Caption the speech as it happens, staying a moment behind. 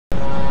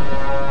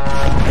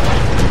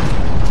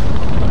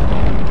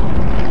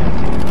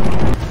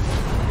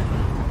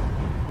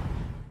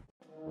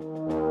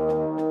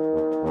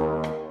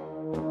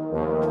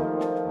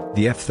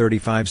The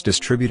F-35's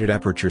distributed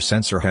aperture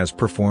sensor has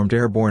performed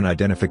airborne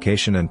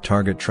identification and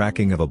target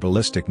tracking of a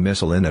ballistic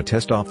missile in a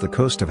test off the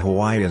coast of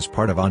Hawaii as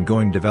part of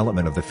ongoing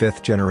development of the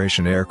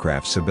fifth-generation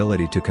aircraft's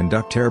ability to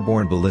conduct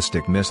airborne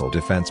ballistic missile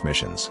defense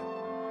missions.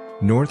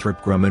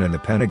 Northrop Grumman and the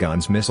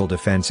Pentagon's Missile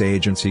Defense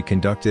Agency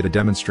conducted a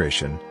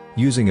demonstration,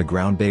 using a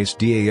ground-based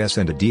DAS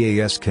and a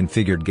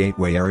DAS-configured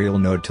gateway aerial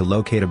node to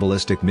locate a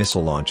ballistic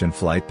missile launch and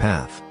flight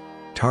path.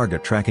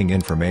 Target tracking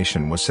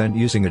information was sent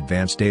using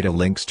advanced data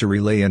links to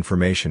relay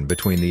information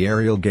between the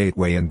aerial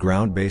gateway and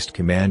ground-based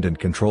command and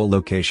control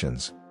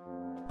locations.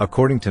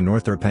 According to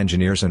Northrop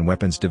engineers and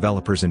weapons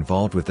developers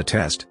involved with the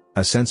test,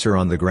 a sensor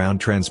on the ground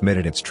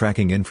transmitted its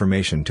tracking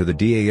information to the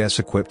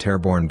DAS-equipped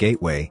airborne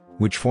gateway,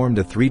 which formed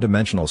a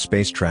three-dimensional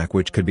space track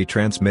which could be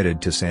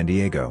transmitted to San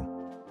Diego.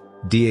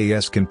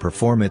 DAS can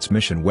perform its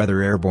mission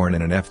whether airborne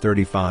in an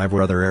F-35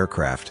 or other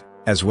aircraft,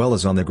 as well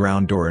as on the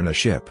ground or in a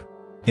ship.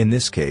 In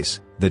this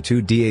case, the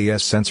two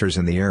DAS sensors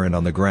in the air and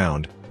on the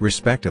ground,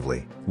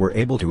 respectively, were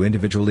able to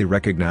individually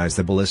recognize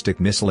the ballistic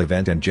missile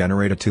event and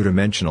generate a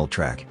two-dimensional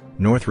track,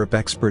 Northrop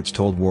experts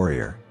told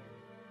Warrior.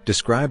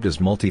 Described as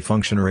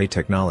multifunction array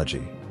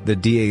technology, the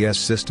DAS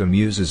system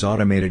uses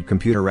automated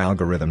computer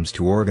algorithms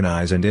to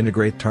organize and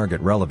integrate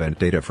target-relevant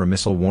data from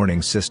missile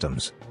warning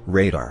systems,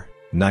 radar,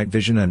 night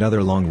vision and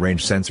other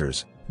long-range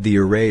sensors. The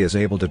array is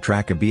able to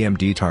track a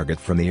BMD target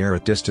from the air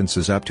at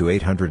distances up to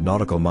 800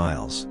 nautical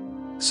miles.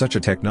 Such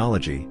a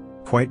technology,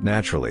 quite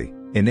naturally,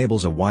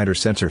 enables a wider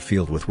sensor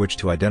field with which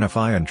to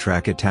identify and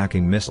track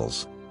attacking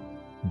missiles.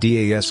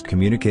 DAS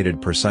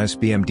communicated precise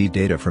BMD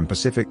data from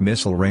Pacific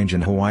Missile Range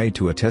in Hawaii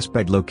to a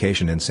testbed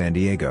location in San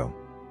Diego.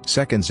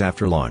 Seconds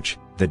after launch,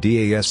 the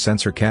DAS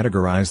sensor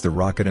categorized the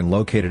rocket and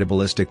located a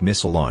ballistic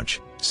missile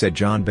launch, said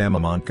John Bama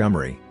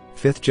Montgomery,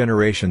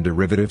 fifth-generation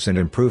derivatives and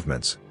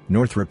improvements,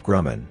 Northrop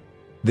Grumman.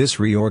 This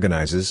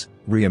reorganizes,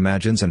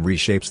 reimagines and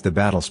reshapes the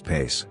battle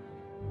space.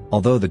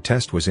 Although the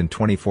test was in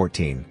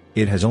 2014,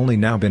 it has only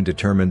now been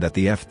determined that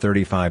the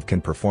F-35 can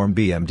perform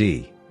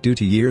BMD, due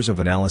to years of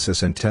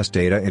analysis and test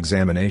data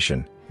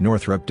examination,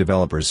 Northrop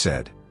developers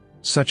said.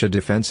 Such a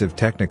defensive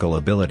technical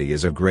ability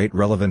is of great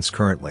relevance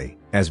currently,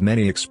 as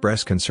many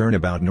express concern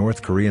about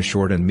North Korea's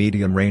short and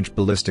medium-range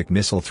ballistic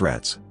missile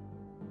threats.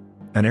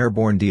 An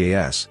airborne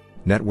DAS,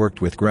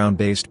 networked with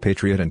ground-based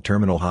Patriot and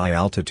terminal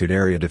high-altitude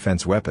area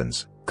defense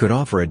weapons, could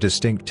offer a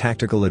distinct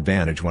tactical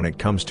advantage when it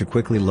comes to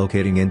quickly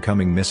locating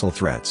incoming missile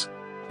threats.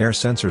 Air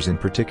sensors in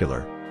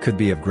particular, could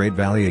be of great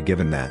value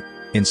given that,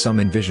 in some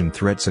envisioned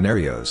threat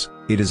scenarios,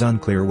 it is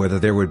unclear whether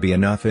there would be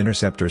enough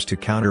interceptors to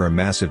counter a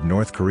massive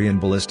North Korean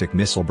ballistic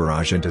missile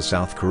barrage into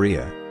South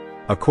Korea.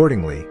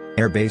 Accordingly,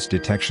 air-based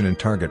detection and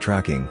target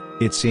tracking,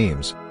 it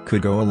seems,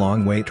 could go a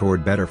long way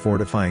toward better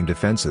fortifying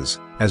defenses,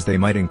 as they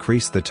might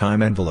increase the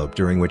time envelope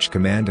during which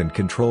command and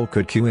control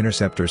could cue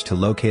interceptors to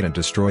locate and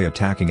destroy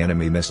attacking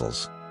enemy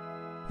missiles.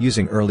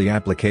 Using early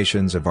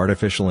applications of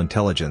artificial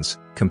intelligence,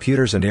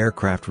 computers and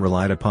aircraft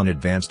relied upon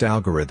advanced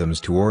algorithms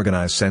to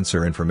organize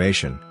sensor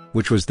information,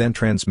 which was then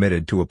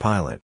transmitted to a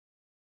pilot.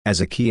 As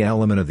a key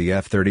element of the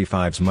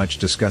F-35's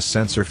much-discussed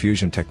sensor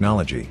fusion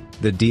technology,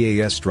 the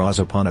DAS draws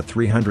upon a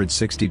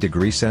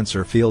 360-degree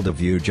sensor field of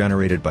view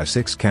generated by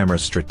 6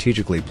 cameras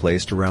strategically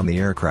placed around the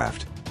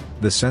aircraft.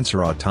 The sensor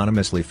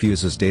autonomously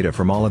fuses data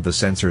from all of the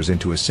sensors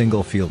into a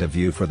single field of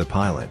view for the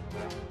pilot.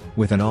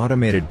 With an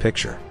automated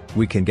picture,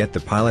 we can get the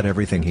pilot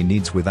everything he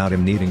needs without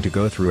him needing to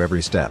go through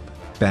every step,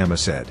 Bama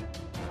said.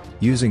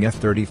 Using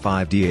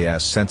F-35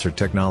 DAS sensor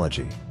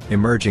technology,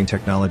 emerging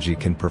technology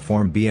can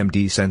perform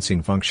BMD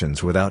sensing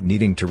functions without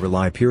needing to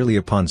rely purely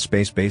upon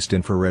space-based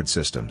infrared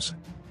systems.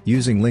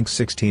 Using Link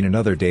 16 and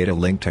other data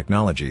link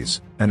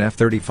technologies, an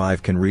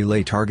F-35 can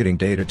relay targeting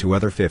data to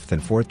other 5th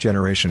and 4th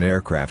generation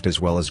aircraft as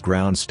well as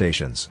ground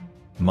stations.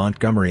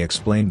 Montgomery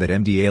explained that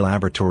MDA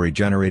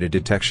laboratory-generated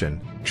detection,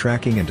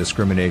 tracking and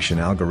discrimination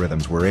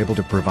algorithms were able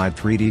to provide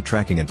 3D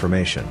tracking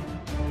information.